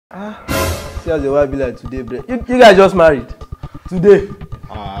See how the wife be like today, bro. You guys just married? Today?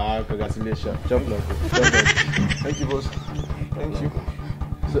 Congratulations. Jump like it. Thank you, boss. Thank you.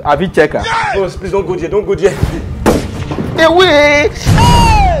 So, have you checked her? Boss, please don't go there. Don't go there. Hey, wait!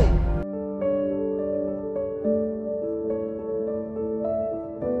 Hey!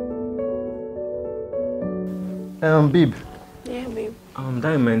 Babe. Yeah, babe.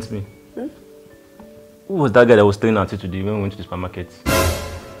 That reminds me. Who was that guy that was staring at you today when we went to the supermarket?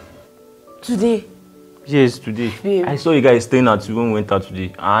 Today? Yes, today. Babe. I saw you guys staring at you when we went out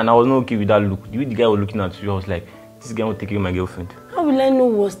today, and I was not okay with that look. The way the guy was looking at you, I was like, this guy will take away my girlfriend. How will I know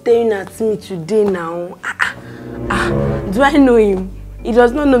he was staring at me today now? Do I know him? He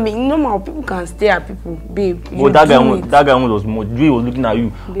does not know me. Normal people can stare at people, babe. But that guy was more. The way he was looking at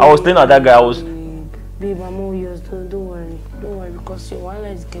you, babe, I was staring at that guy. I was. Babe, I'm all yours. Don't worry. Don't worry, because your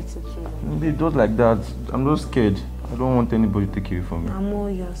wallet is getting too long. Babe, just like that. I'm just scared. I don't want anybody to take away from me. I'm all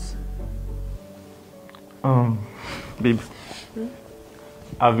yours. Babe,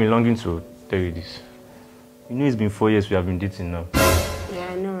 I've been longing to tell you this. You know it's been 4 years we have been dating now. Yeah,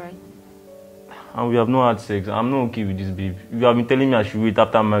 I know, right? And we have not had sex. I'm not okay with this, babe. You have been telling me I should wait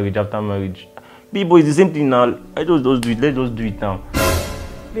after marriage, Babe, but it's the same thing now. I just do it. Let's just do it now.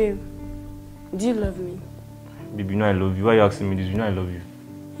 Babe, do you love me? Babe, you know I love you. Why are you asking me this? You know I love you.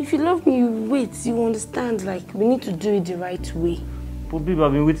 If you love me, you wait. You understand, like, we need to do it the right way. But babe,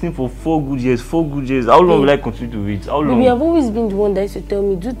 I've been waiting for 4 good years. 4 good years. How long will I continue to wait? How long? Baby, I've always been the one that used to tell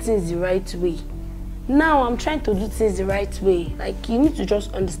me, do things the right way. Now I'm trying to do things the right way. Like, you need to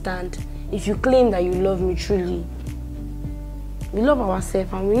just understand. If you claim that you love me truly, we love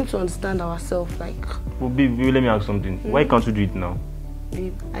ourselves and we need to understand ourselves. Like, but babe, let me ask something. Why can't you do it now?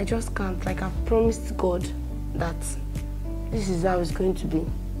 Babe, I just can't. Like, I've promised God that this is how it's going to be.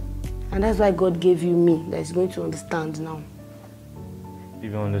 And that's why God gave you me, that is going to understand now.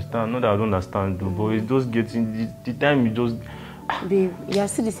 If you understand, not that I don't understand, though, but it's just getting the time you just. Babe, you're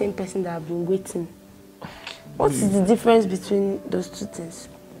still the same person that I've been waiting. What is the difference between those two things?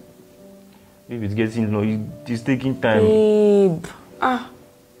 Babe, it's getting it's taking time. Babe,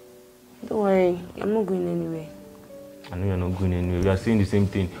 don't worry, I'm not going anywhere. I know you're not going anywhere. We are saying the same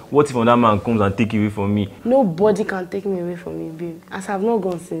thing. What if another man comes and take you away from me? Nobody can take me away from you, babe. As I've not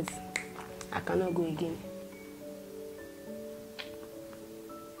gone since, I cannot go again.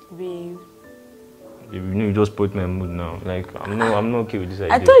 Babe. You know you just put my mood now. Like I'm not okay with this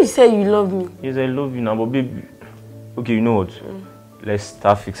idea. I thought you said you love me. Yes, I love you now, but babe. Okay, you know what? Let's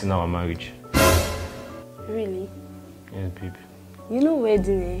start fixing our marriage. Really? Yes, babe. You know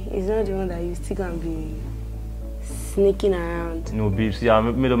wedding is not the one that you still can be sneaking around. No, babe. See, I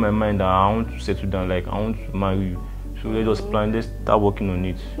made up my mind that I want to settle down. Like I want to marry you. So let's just plan. Let's start working on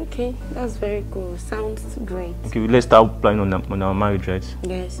it. Okay, that's very cool. Sounds great. Okay, let's start planning on our marriage, right?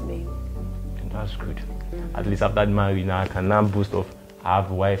 Yes, babe. That's good. At least after marriage, now I can now boast of I have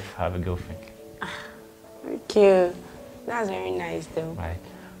a wife, I have a girlfriend. Okay, that's very nice though.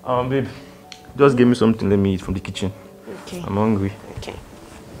 Right. Babe, just give me something. Let me eat from the kitchen. Okay. I'm hungry. Okay.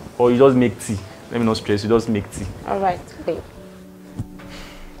 Or you just make tea. Let me not stress. You just make tea. All right, babe.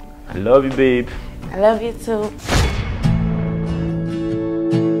 I love you, babe. I love you too.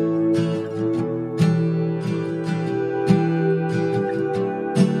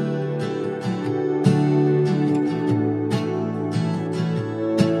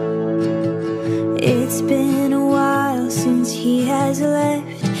 It's been a while since he has left.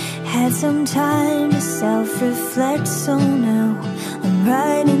 Had some time to self-reflect, so now I'm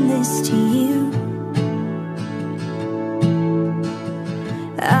writing this to you.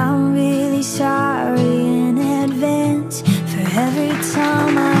 I'm really sorry in advance for every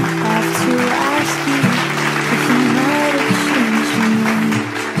time I have to ask you if you might have changed your mind.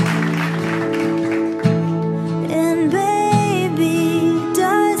 And baby,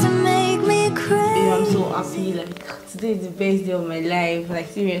 does it make me crazy? I'm so happy. Like, today is the best day of my life. Like,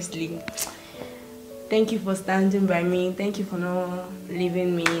 seriously. Thank you for standing by me. Thank you for not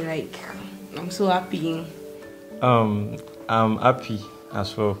leaving me. Like, I'm so happy. I'm happy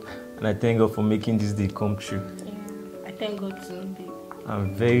as well, and I thank God for making this day come true. Yeah, I thank God too, babe.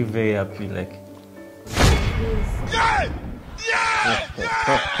 I'm very, very happy. Like, Yeah!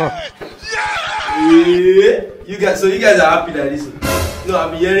 You guys are happy like this. No,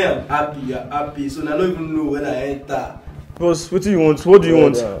 I'm hearing I'm happy. You're happy. So I don't even know when I enter. boss, what do you want? What do you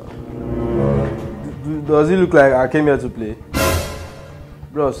want? Does it look like I came here to play?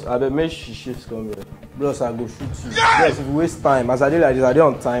 Bros, I bet make shifts come here. Bros, I go shoot you. Bros, if you waste time, as I did like this, I did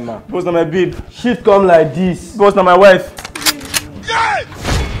on timer. Boss, now my babe. Shift come like this. Boss, now my wife.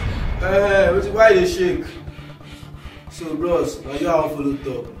 Why they shake? So bros, now you have follow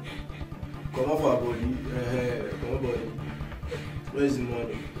top. Come off our body. Come on body. Where is the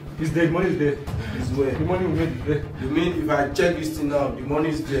money? It's there, the money is there. It's where? The money we made is there. You mean if I check this thing now, the money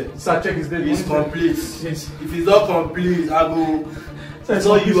is there? Sir, check is there. It's complete. Yes. If it's not complete, I go. Sir, It's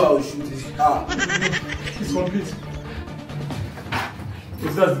not you I will shoot it. It's complete.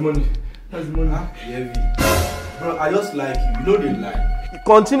 Yes, that's the money. That's the money. Heavy. Bro, I just like you. You know they lie.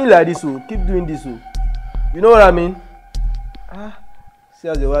 Continue like this, oh. Keep doing this, oh. You know what I mean? See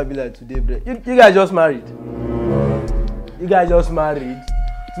how the wife be like today, bro. You guys just married. You guys just married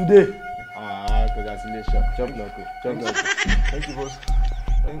today. Congratulations. Jump knuckle. Jump knuckle. Thank you, boss.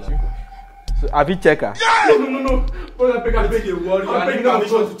 Thank you. So have you checked her? No. Boss, I beg you. I need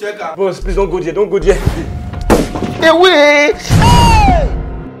permission to check her. Boss, please don't go there. Don't go there. Away!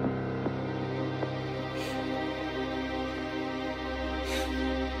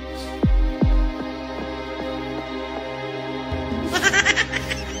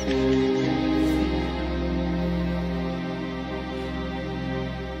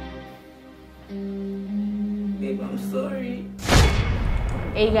 Babe, I'm sorry.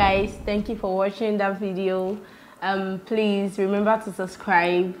 Hey guys, thank you for watching that video. Please remember to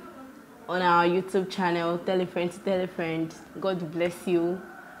subscribe on our YouTube channel. Tell a friend to tell a friend. God bless you.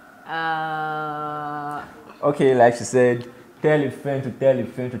 Okay, like she said, tell a friend to tell a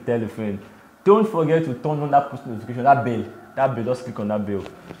friend to tell a friend. Don't forget to turn on that post notification, that bell, just click on that bell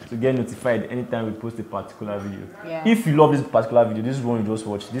to get notified anytime we post a particular video. Yeah. If you love this particular video, this is one you just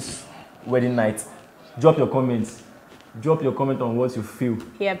watched, this wedding night, drop your comments. Drop your comment on what you feel.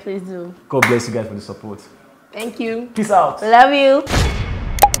 Yeah, please do. God bless you guys for the support. Thank you. Peace out. Love you.